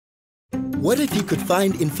What if you could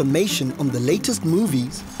find information on the latest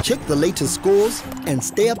movies, check the latest scores, and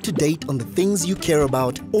stay up to date on the things you care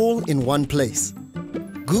about all in one place?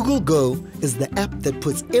 Google Go is the app that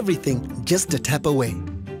puts everything just a tap away.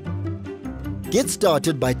 Get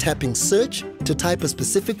started by tapping Search to type a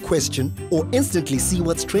specific question or instantly see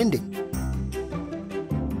what's trending.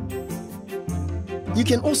 You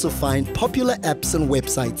can also find popular apps and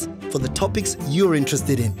websites for the topics you're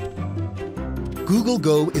interested in. Google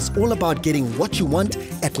Go is all about getting what you want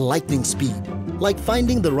at lightning speed, like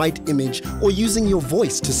finding the right image or using your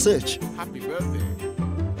voice to search. Happy birthday.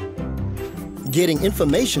 Getting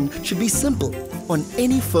information should be simple on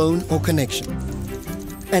any phone or connection.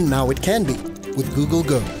 And now it can be with Google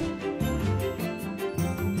Go.